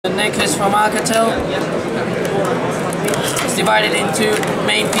The necklace from Alcatel is divided into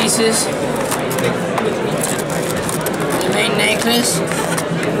main pieces. The main necklace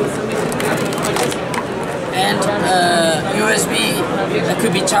and USB that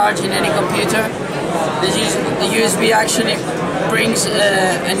could be charged in any computer. The USB actually brings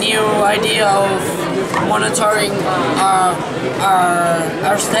a new idea of monitoring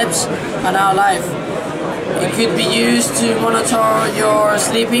our steps and our life. It could be used to monitor your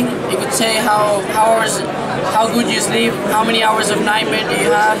sleeping. You could say how good you sleep, how many hours of nightmare do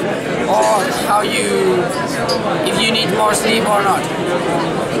you have, or if you need more sleep or not.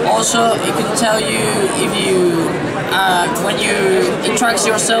 Also, it can tell you if you when it tracks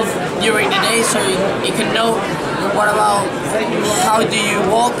yourself during the day, so you can know what about how do you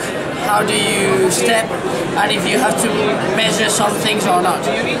walk, how do you step, and if you have to measure some things or not.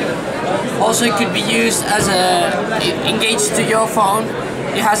 Also, it could be used as engaged to your phone.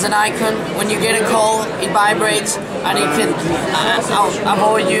 It has an icon. When you get a call, it vibrates, and it can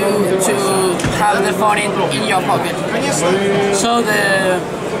avoid you to have the phone in your pocket. So the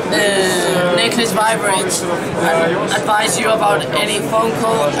necklace vibrates and advise you about any phone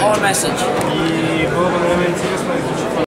call or message.